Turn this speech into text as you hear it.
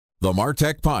The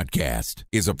MarTech Podcast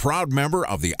is a proud member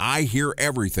of the I Hear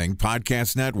Everything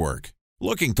Podcast Network.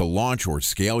 Looking to launch or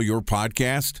scale your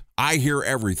podcast? I Hear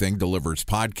Everything delivers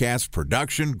podcast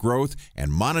production, growth,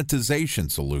 and monetization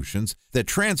solutions that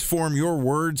transform your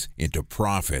words into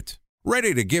profit.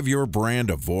 Ready to give your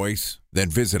brand a voice? Then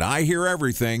visit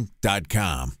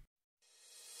iheareverything.com.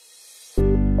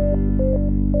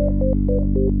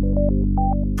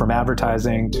 From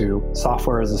advertising to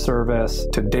software as a service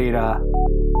to data.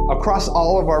 Across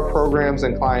all of our programs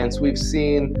and clients, we've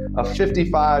seen a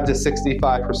 55 to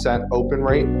 65% open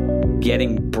rate.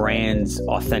 Getting brands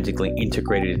authentically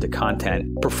integrated into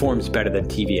content performs better than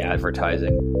TV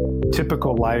advertising.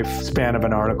 Typical lifespan of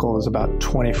an article is about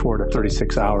 24 to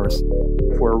 36 hours.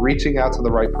 If we're reaching out to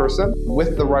the right person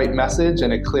with the right message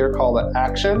and a clear call to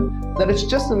action, then it's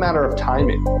just a matter of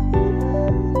timing.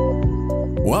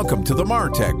 Welcome to the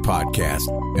MarTech Podcast,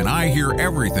 an I Hear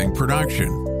Everything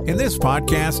production. In this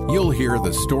podcast, you'll hear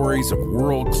the stories of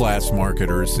world-class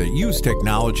marketers that use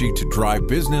technology to drive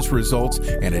business results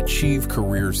and achieve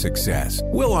career success.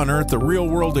 We'll unearth the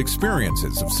real-world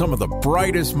experiences of some of the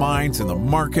brightest minds in the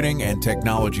marketing and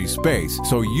technology space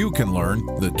so you can learn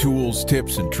the tools,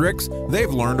 tips, and tricks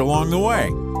they've learned along the way.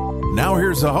 Now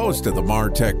here's the host of the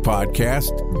MarTech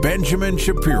Podcast, Benjamin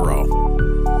Shapiro.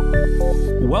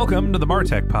 Welcome to the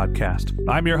MarTech Podcast.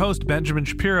 I'm your host, Benjamin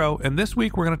Shapiro, and this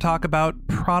week we're going to talk about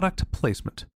product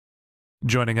placement.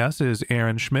 Joining us is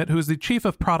Erin Schmidt, who is the Chief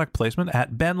of Product Placement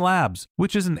at BENlabs,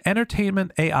 which is an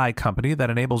entertainment AI company that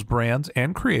enables brands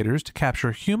and creators to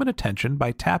capture human attention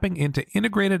by tapping into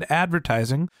integrated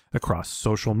advertising across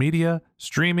social media,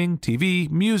 streaming, TV,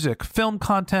 music, film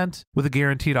content with a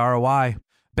guaranteed ROI.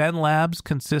 BENlabs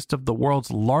consists of the world's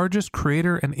largest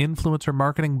creator and influencer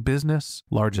marketing business,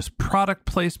 largest product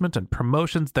placement and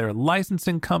promotions, their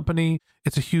licensing company.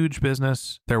 It's a huge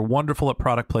business. They're wonderful at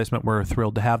product placement. We're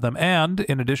thrilled to have them. And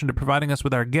in addition to providing us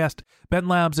with our guest,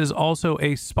 BENlabs is also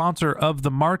a sponsor of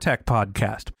the MarTech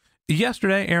Podcast.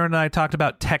 Yesterday, Erin and I talked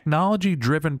about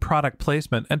technology-driven product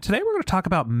placement, and today we're going to talk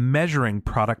about measuring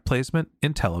product placement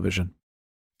in television.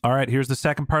 All right, here's the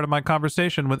second part of my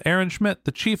conversation with Erin Schmidt,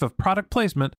 the Chief of Product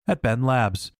Placement at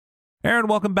BENlabs. Erin,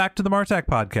 welcome back to the MarTech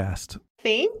Podcast.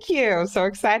 Thank you. So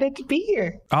excited to be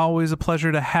here. Always a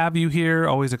pleasure to have you here.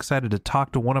 Always excited to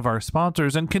talk to one of our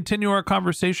sponsors and continue our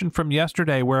conversation from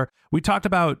yesterday where we talked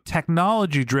about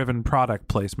technology-driven product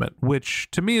placement, which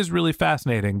to me is really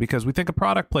fascinating because we think of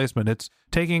product placement, it's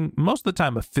taking most of the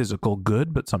time a physical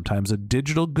good, but sometimes a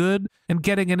digital good, and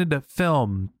getting it into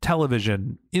film,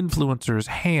 television, influencers'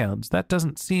 hands. That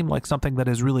doesn't seem like something that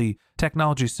is really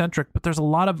technology-centric, but there's a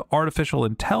lot of artificial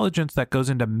intelligence that goes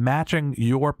into matching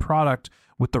your product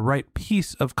with the right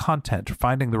piece of content,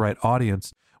 finding the right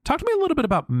audience. Talk to me a little bit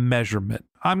about measurement.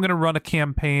 I'm going to run a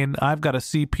campaign. I've got a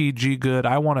CPG good.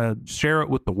 I want to share it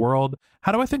with the world.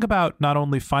 How do I think about not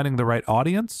only finding the right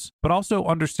audience, but also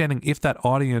understanding if that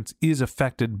audience is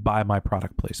affected by my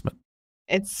product placement?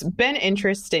 It's been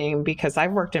interesting because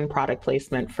I've worked in product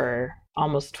placement for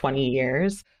almost 20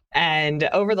 years. And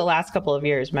over the last couple of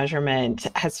years, measurement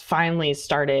has finally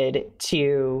started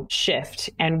to shift.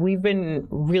 And we've been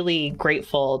really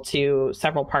grateful to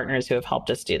several partners who have helped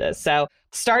us do this. So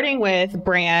starting with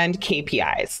brand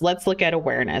KPIs, let's look at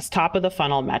awareness, top of the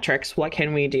funnel metrics. What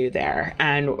can we do there?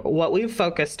 And what we've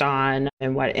focused on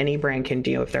and what any brand can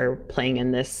do if they're playing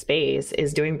in this space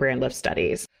is doing brand lift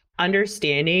studies.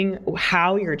 Understanding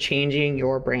how you're changing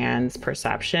your brand's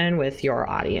perception with your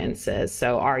audiences.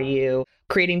 So are you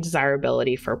creating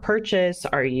desirability for purchase?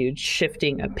 Are you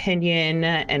shifting opinion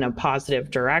in a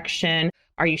positive direction?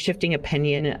 Are you shifting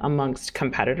opinion amongst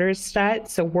competitors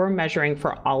set? So we're measuring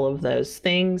for all of those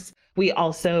things. We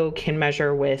also can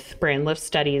measure with brand lift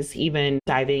studies, even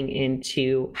diving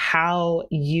into how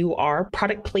you are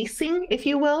product placing, if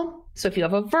you will. So if you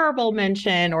have a verbal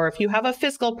mention or if you have a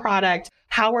physical product,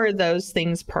 how are those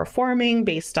things performing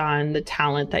based on the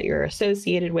talent that you're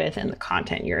associated with and the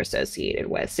content you're associated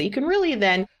with? So you can really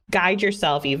then guide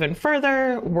yourself even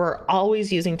further. We're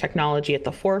always using technology at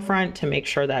the forefront to make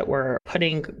sure that we're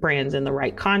putting brands in the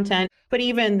right content, but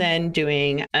even then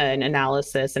doing an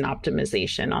analysis and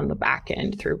optimization on the back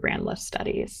end through brand lift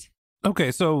studies.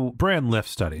 Okay, so brand lift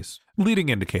studies, leading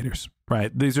indicators,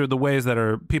 right? These are the ways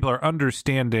that people are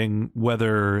understanding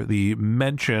whether the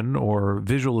mention or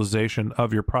visualization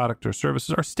of your product or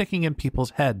services are sticking in people's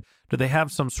head. Do they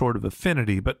have some sort of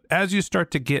affinity? But as you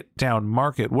start to get down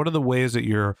market, what are the ways that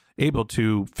you're able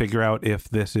to figure out if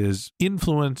this is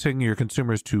influencing your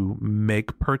consumers to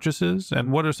make purchases?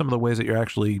 And what are some of the ways that you're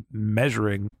actually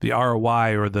measuring the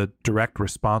ROI or the direct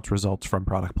response results from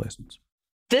product placements?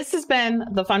 This has been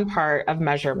the fun part of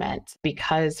measurement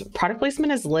because product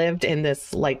placement has lived in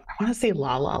this, I want to say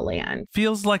la la land.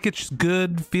 Feels like it's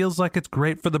good, feels like it's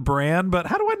great for the brand, but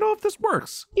how do I know if this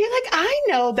works? I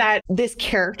know that this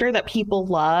character that people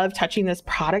love touching this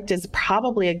product is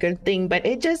probably a good thing, but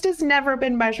it just has never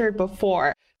been measured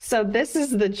before. So this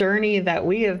is the journey that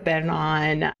we have been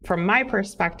on, from my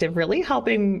perspective, really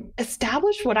helping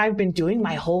establish what I've been doing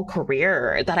my whole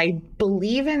career that I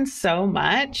believe in so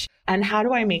much. And how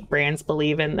do I make brands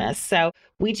believe in this? So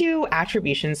we do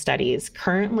attribution studies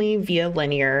currently via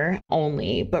linear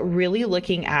only, but really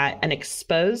looking at an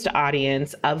exposed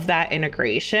audience of that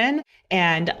integration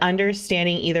and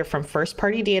understanding either from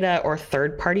first-party data or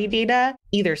third-party data,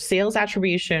 either sales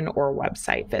attribution or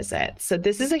website visits. So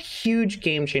this is a huge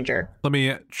game changer. Let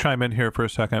me chime in here for a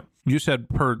second. You said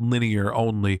per linear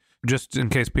only. Just in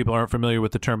case people aren't familiar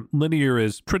with the term, linear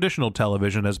is traditional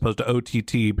television as opposed to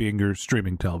OTT being your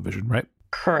streaming television, right?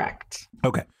 Correct.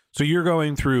 Okay. So you're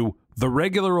going through the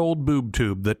regular old boob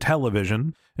tube, the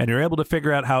television, and you're able to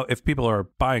figure out how, if people are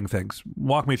buying things.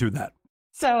 Walk me through that.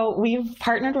 So we've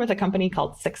partnered with a company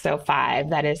called 605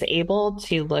 that is able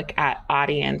to look at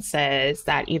audiences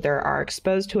that either are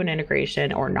exposed to an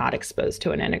integration or not exposed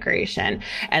to an integration,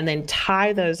 and then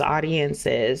tie those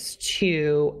audiences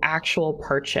to actual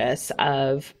purchase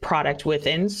of product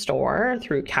within store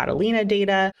through Catalina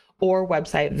data or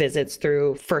website visits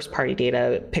through first-party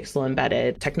data, pixel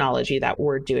embedded technology that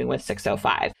we're doing with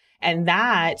 605. And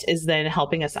that is then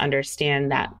helping us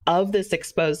understand that of this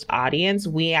exposed audience,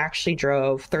 we actually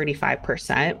drove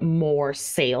 35% more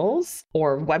sales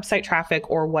or website traffic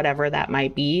or whatever that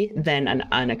might be than an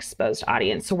unexposed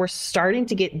audience. So we're starting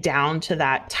to get down to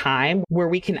that time where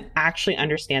we can actually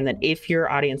understand that if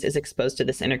your audience is exposed to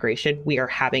this integration, we are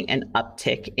having an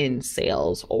uptick in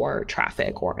sales or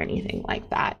traffic or anything like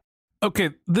that.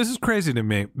 Okay, this is crazy to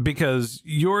me because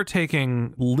you're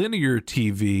taking linear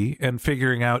TV and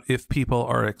figuring out if people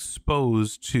are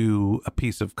exposed to a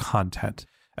piece of content,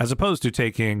 as opposed to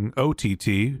taking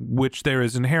OTT, which there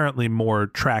is inherently more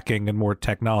tracking and more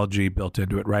technology built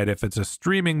into it, right? If it's a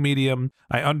streaming medium,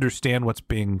 I understand what's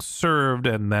being served,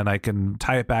 and then I can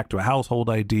tie it back to a household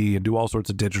ID and do all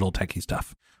sorts of digital techie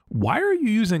stuff. Why are you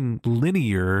using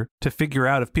linear to figure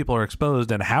out if people are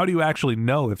exposed, and how do you actually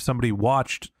know if somebody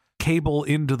watched cable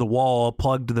into the wall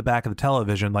plugged to the back of the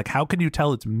television? Like, how can you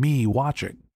tell it's me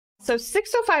watching? So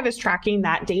 605 is tracking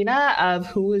that data of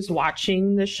who is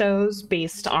watching the shows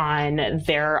based on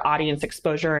their audience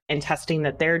exposure and testing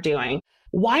that they're doing.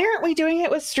 Why aren't we doing it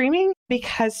with streaming?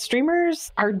 Because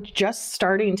streamers are just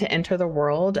starting to enter the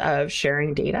world of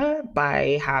sharing data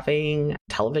by having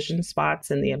television spots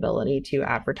and the ability to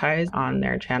advertise on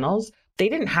their channels. They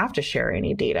didn't have to share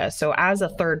any data. So as a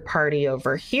third party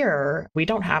over here, we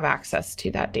don't have access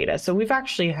to that data. So we've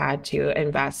actually had to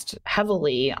invest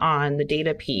heavily on the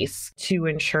data piece to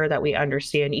ensure that we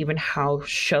understand even how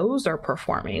shows are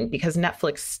performing, because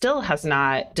Netflix still has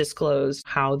not disclosed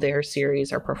how their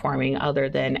series are performing other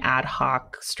than ad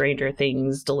hoc Stranger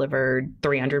Things delivered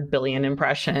 300 billion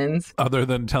impressions. Other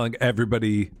than telling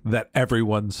everybody that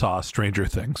everyone saw Stranger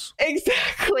Things.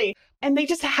 Exactly. And they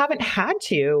just haven't had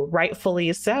to,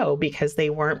 rightfully so, because they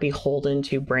weren't beholden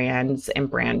to brands and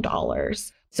brand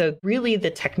dollars. So really the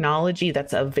technology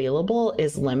that's available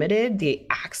is limited. The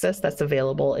access that's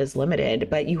available is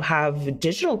limited, but you have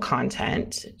digital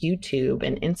content, YouTube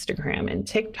and Instagram and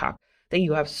TikTok, that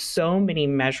you have so many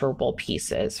measurable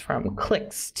pieces, from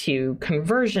clicks to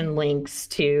conversion links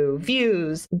to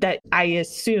views, that I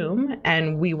assume,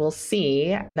 and we will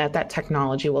see, that that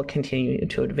technology will continue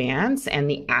to advance and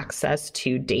the access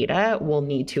to data will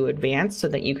need to advance so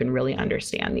that you can really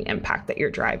understand the impact that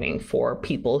you're driving for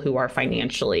people who are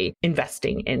financially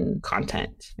investing in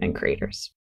content and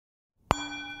creators.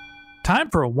 Time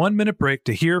for a 1-minute break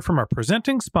to hear from our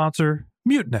presenting sponsor,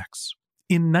 Mutinex.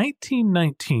 In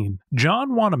 1919,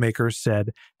 John Wanamaker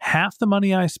said, "Half the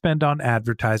money I spend on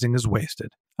advertising is wasted.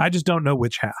 I just don't know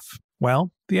which half."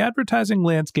 Well, the advertising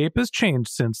landscape has changed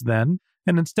since then,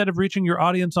 and instead of reaching your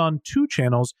audience on 2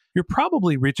 channels, you're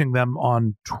probably reaching them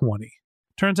on 20.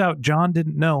 Turns out John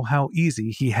didn't know how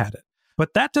easy he had it.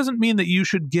 But that doesn't mean that you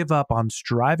should give up on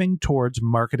striving towards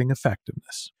marketing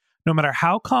effectiveness. No matter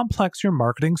how complex your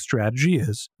marketing strategy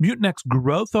is, Mutinex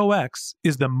Growth OX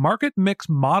is the market mix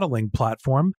modeling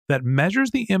platform that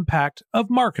measures the impact of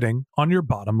marketing on your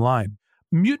bottom line.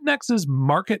 Mutinex's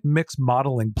market mix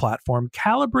modeling platform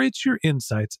calibrates your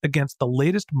insights against the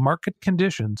latest market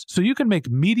conditions so you can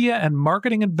make media and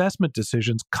marketing investment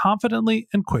decisions confidently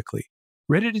and quickly.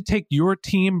 Ready to take your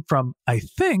team from "I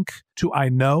think" to "I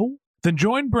know"? Then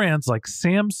join brands like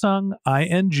Samsung,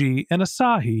 ING, and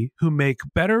Asahi who make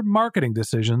better marketing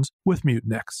decisions with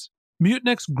Mutinex.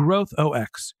 Mutinex Growth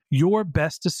OX. Your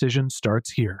best decision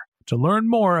starts here. To learn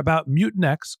more about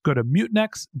Mutinex, go to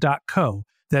mutinex.co.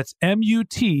 That's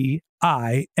MUTINEX.co.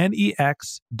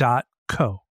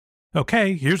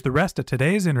 Okay, here's the rest of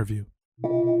today's interview.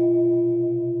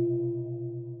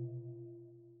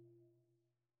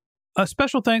 A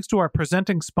special thanks to our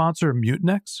presenting sponsor,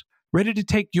 Mutinex. Ready to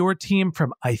take your team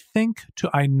from I think to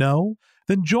I know?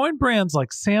 Then join brands like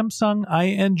Samsung,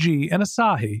 ING, and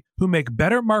Asahi who make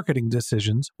better marketing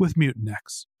decisions with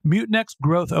Mutinex. Mutinex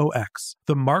Growth OX,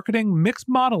 the marketing mix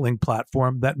modeling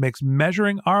platform that makes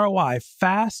measuring ROI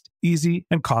fast, easy,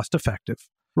 and cost-effective.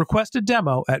 Request a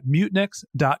demo at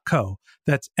mutinex.co.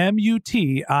 That's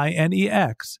MUTINEX.co.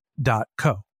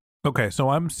 Okay, so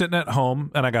I'm sitting at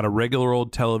home and I got a regular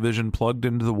old television plugged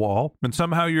into the wall, and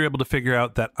somehow you're able to figure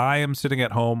out that I am sitting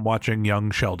at home watching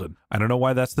Young Sheldon. I don't know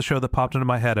why that's the show that popped into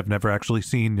my head. I've never actually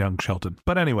seen Young Sheldon.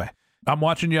 But anyway, I'm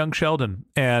watching Young Sheldon,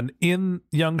 and in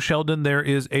Young Sheldon there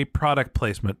is a product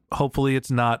placement. Hopefully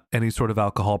it's not any sort of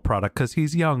alcohol product because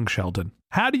he's Young Sheldon.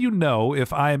 How do you know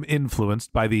if I am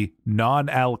influenced by the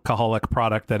non-alcoholic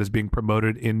product that is being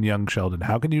promoted in Young Sheldon?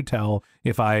 How can you tell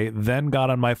if I then got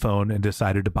on my phone and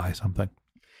decided to buy something?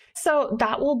 So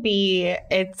that will be,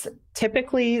 it's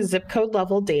typically zip code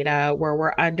level data where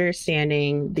we're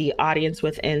understanding the audience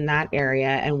within that area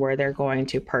and where they're going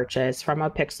to purchase. From a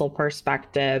pixel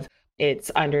perspective, it's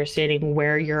understanding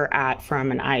where you're at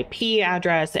from an IP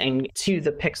address and to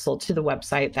the pixel, to the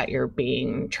website that you're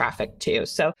being trafficked to.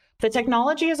 So the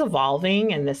technology is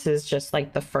evolving, and this is just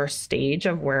like the first stage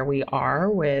of where we are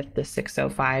with the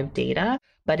 605 data.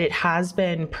 But it has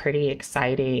been pretty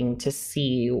exciting to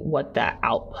see what the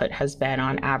output has been.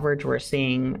 On average, we're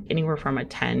seeing anywhere from a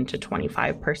 10 to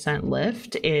 25%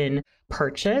 lift in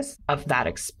purchase of that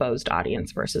exposed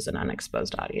audience versus an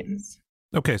unexposed audience.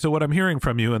 Okay, so what I'm hearing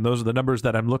from you, and those are the numbers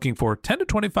that I'm looking for, 10 to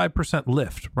 25%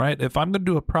 lift, right? If I'm going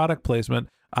to do a product placement,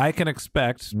 I can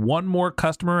expect one more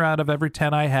customer out of every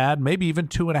 10 I had, maybe even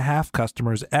 2.5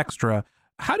 customers extra.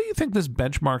 How do you think this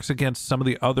benchmarks against some of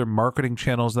the other marketing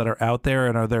channels that are out there,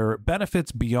 and are there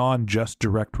benefits beyond just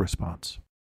direct response?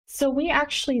 So we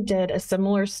actually did a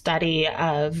similar study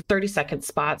of 30-second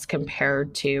spots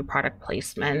compared to product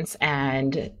placements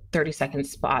and 30-second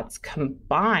spots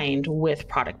combined with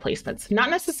product placements. Not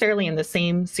necessarily in the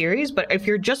same series, but if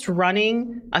you're just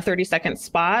running a 30-second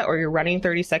spot or you're running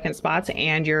 30-second spots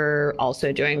and you're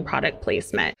also doing product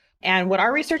placement. And what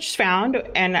our research found,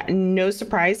 and no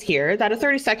surprise here, that a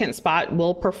 30-second spot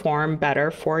will perform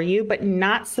better for you, but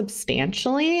not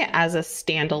substantially as a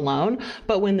standalone.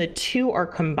 But when the two are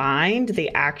combined, they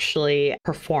actually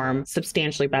perform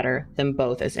substantially better than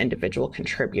both as individual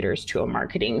contributors to a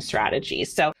marketing strategy.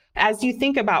 So as you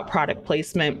think about product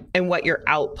placement and what your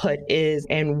output is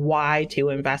and why to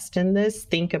invest in this,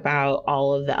 think about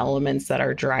all of the elements that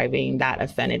are driving that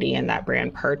affinity and that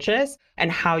brand purchase and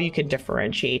how you can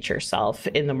differentiate yourself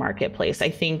in the marketplace. I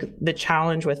think the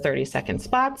challenge with 30-second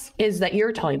spots is that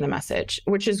you're telling the message,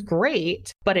 which is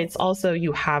great, but it's also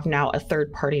you have now a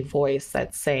third-party voice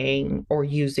that's saying or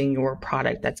using your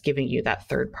product that's giving you that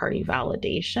third-party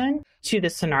validation to the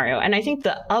scenario. And I think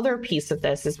the other piece of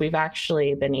this is we've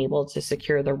actually been able to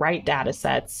secure the right data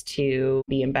sets to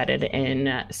be embedded in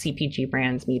CPG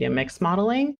brands' media mix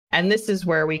modeling. And this is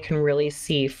where we can really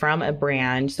see from a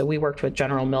brand. So we worked with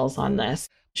General Mills on this.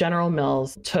 General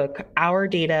Mills took our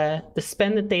data, the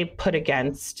spend that they put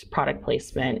against product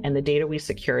placement, and the data we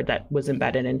secured that was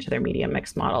embedded into their media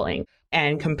mix modeling,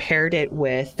 and compared it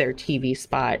with their TV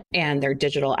spot and their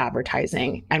digital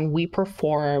advertising. And we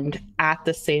performed at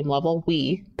the same level.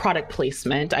 Product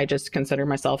placement, I just consider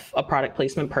myself a product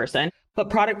placement person, but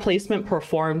product placement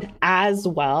performed as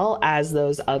well as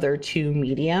those other two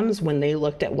mediums when they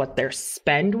looked at what their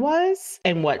spend was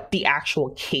and what the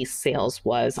actual case sales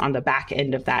was on the back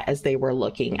end of that as they were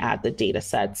looking at the data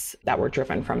sets that were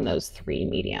driven from those three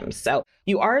mediums. So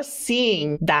you are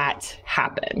seeing that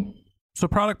happen. So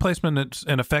product placement, it's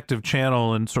an effective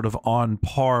channel and sort of on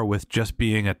par with just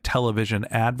being a television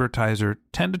advertiser.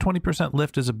 10 to 20%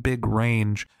 lift is a big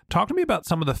range. Talk to me about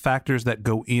some of the factors that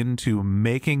go into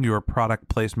making your product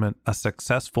placement a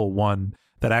successful one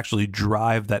that actually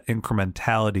drive that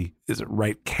incrementality. Is it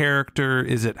right character?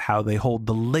 Is it how they hold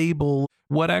the label?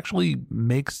 What actually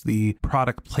makes the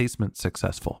product placement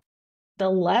successful? The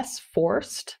less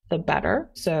forced, the better.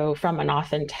 So from an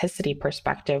authenticity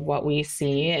perspective, what we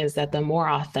see is that the more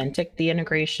authentic the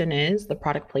integration is, the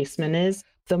product placement is,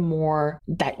 the more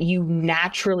that you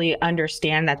naturally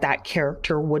understand that that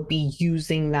character would be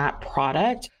using that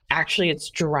product actually it's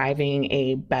driving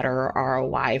a better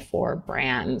ROI for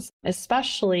brands,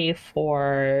 especially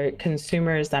for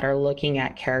consumers that are looking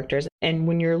at characters. And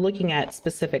when you're looking at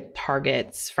specific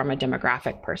targets from a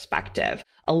demographic perspective,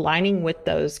 aligning with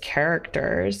those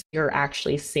characters, you're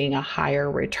actually seeing a higher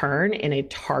return in a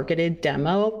targeted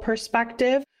demo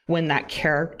perspective when that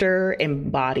character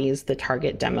embodies the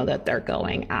target demo that they're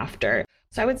going after.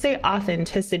 So I would say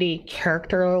authenticity,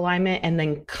 character alignment, and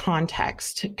then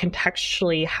context.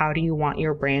 Contextually, how do you want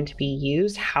your brand to be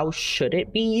used? How should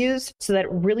it be used? So that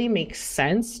it really makes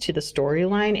sense to the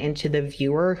storyline and to the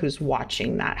viewer who's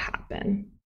watching that happen.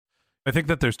 I think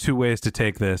that there's two ways to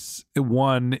take this.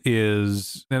 One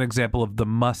is an example of the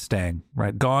Mustang,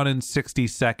 right? Gone in 60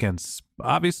 seconds.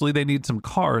 Obviously, they need some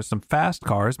cars, some fast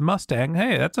cars. Mustang,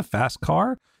 hey, that's a fast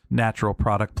car. Natural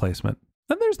product placement.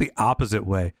 Then there's the opposite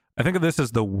way. I think of this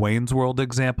as the Wayne's World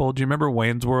example. Do you remember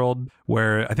Wayne's World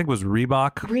where I think it was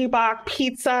Reebok,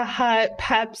 Pizza Hut,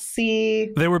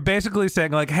 Pepsi? They were basically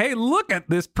saying like, hey, look at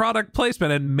this product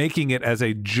placement and making it as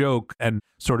a joke and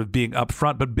sort of being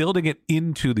upfront, but building it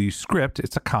into the script.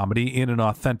 It's a comedy in an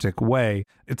authentic way.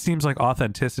 It seems like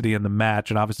authenticity in the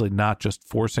match, and obviously not just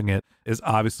forcing it, is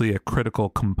obviously a critical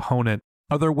component.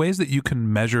 Are there ways that you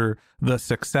can measure the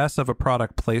success of a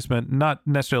product placement, not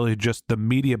necessarily just the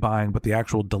media buying, but the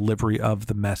actual delivery of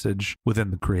the message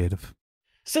within the creative?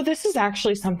 So this is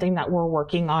actually something that we're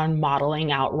working on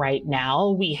modeling out right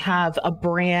now. We have a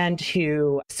brand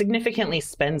who significantly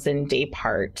spends in day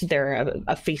part. They're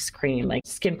a face cream, like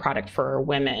skin product for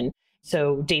women.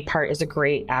 So day part is a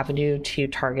great avenue to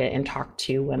target and talk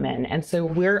to women. And so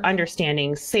we're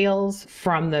understanding sales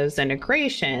from those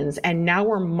integrations. And now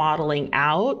we're modeling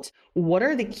out what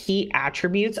are the key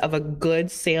attributes of a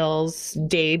good sales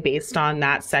day based on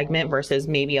that segment versus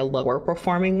maybe a lower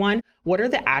performing one. What are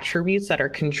the attributes that are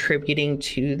contributing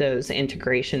to those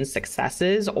integration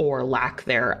successes or lack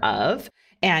thereof?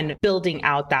 And building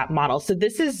out that model. So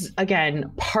this is,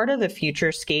 again, part of the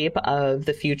futurescape of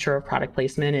the future of product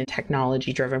placement and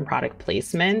technology-driven product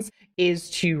placements is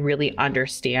to really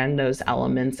understand those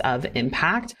elements of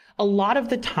impact. A lot of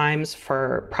the times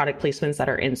for product placements that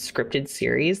are in scripted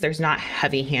series, there's not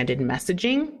heavy-handed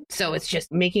messaging. So it's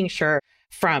just making sure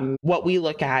from what we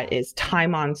look at is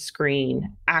time on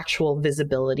screen, actual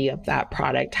visibility of that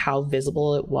product, how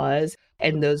visible it was,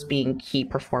 and those being key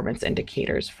performance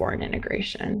indicators for an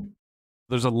integration.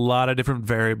 There's a lot of different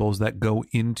variables that go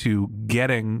into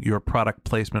getting your product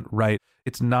placement right.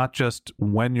 It's not just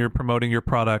when you're promoting your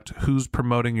product, who's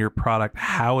promoting your product,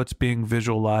 how it's being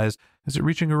visualized. Is it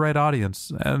reaching the right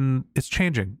audience? And it's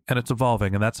changing and it's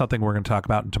evolving. And that's something we're going to talk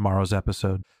about in tomorrow's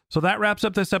episode. So that wraps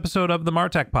up this episode of the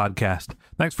MarTech Podcast.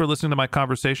 Thanks for listening to my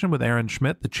conversation with Erin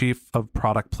Schmidt, the Chief of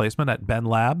Product Placement at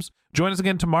BENlabs. Join us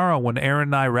again tomorrow when Erin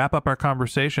and I wrap up our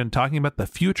conversation talking about the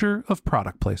future of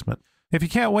product placement. If you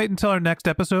can't wait until our next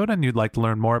episode and you'd like to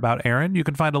learn more about Erin, you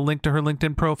can find a link to her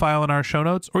LinkedIn profile in our show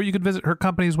notes, or you can visit her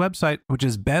company's website, which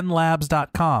is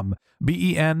BENlabs.com,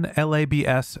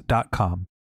 BENlabs.com.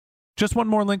 Just one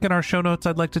more link in our show notes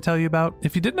I'd like to tell you about.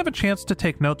 If you didn't have a chance to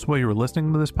take notes while you were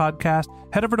listening to this podcast,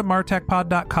 head over to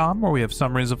martechpod.com where we have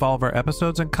summaries of all of our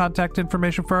episodes and contact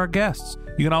information for our guests.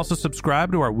 You can also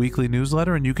subscribe to our weekly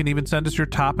newsletter, and you can even send us your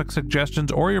topic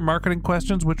suggestions or your marketing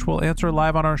questions, which we'll answer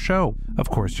live on our show. Of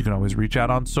course, you can always reach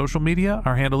out on social media.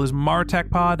 Our handle is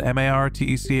martechpod,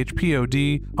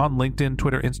 MarTechPod, on LinkedIn,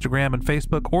 Twitter, Instagram, and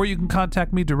Facebook, or you can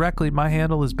contact me directly. My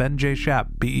handle is Ben J. Shap,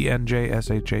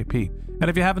 BenJShap. And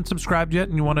if you haven't subscribed yet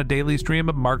and you want a daily stream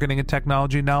of marketing and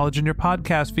technology knowledge in your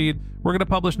podcast feed, we're going to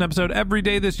publish an episode every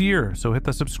day this year. So hit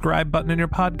the subscribe button in your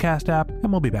podcast app,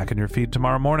 and we'll be back in your feed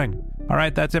tomorrow morning. All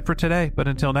right, that's it for today. But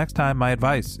until next time, my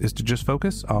advice is to just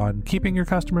focus on keeping your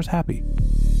customers happy.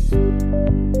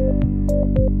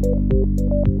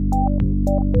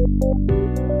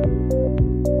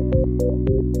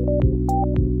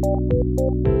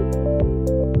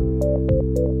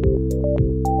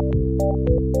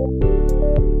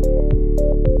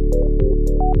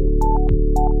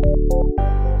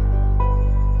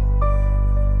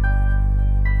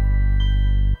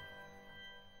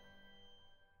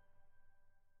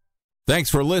 Thanks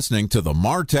for listening to the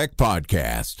MarTech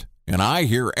Podcast, and I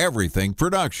Hear Everything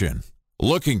production.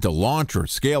 Looking to launch or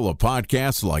scale a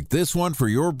podcast like this one for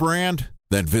your brand?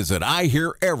 Then visit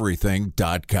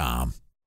iheareverything.com.